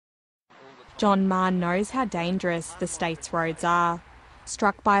John Marr knows how dangerous the state's roads are.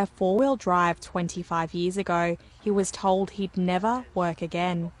 Struck by a four-wheel drive 25 years ago, he was told he'd never work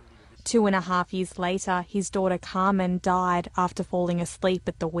again. 2.5 years later, his daughter Carmen died after falling asleep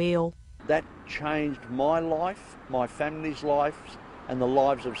at the wheel. That changed my life, my family's lives, and the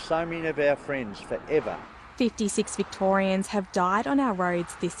lives of so many of our friends forever. 56 Victorians have died on our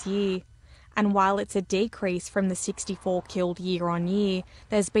roads this year. And while it's a decrease from the 64 killed year on year,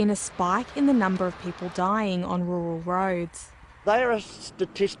 there's been a spike in the number of people dying on rural roads. They are a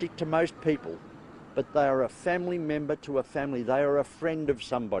statistic to most people, but they are a family member to a family. They are a friend of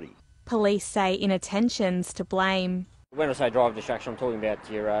somebody. Police say inattention's to blame. When I say driver distraction, I'm talking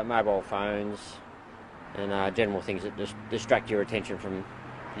about your mobile phones and general things that just distract your attention from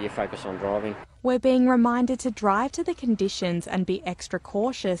your focus on driving. We're being reminded to drive to the conditions and be extra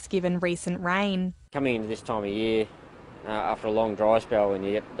cautious given recent rain. Coming into this time of year, after a long dry spell when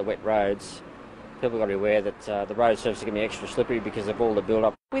you get the wet roads, people have got to be aware that the road surface is going to be extra slippery because of all the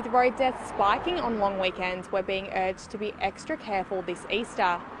build-up. With road deaths spiking on long weekends, we're being urged to be extra careful this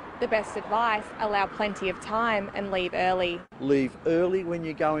Easter. The best advice, allow plenty of time and leave early. Leave early when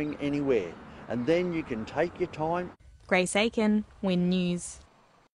you're going anywhere, and then you can take your time. Grace Aiken, Win News.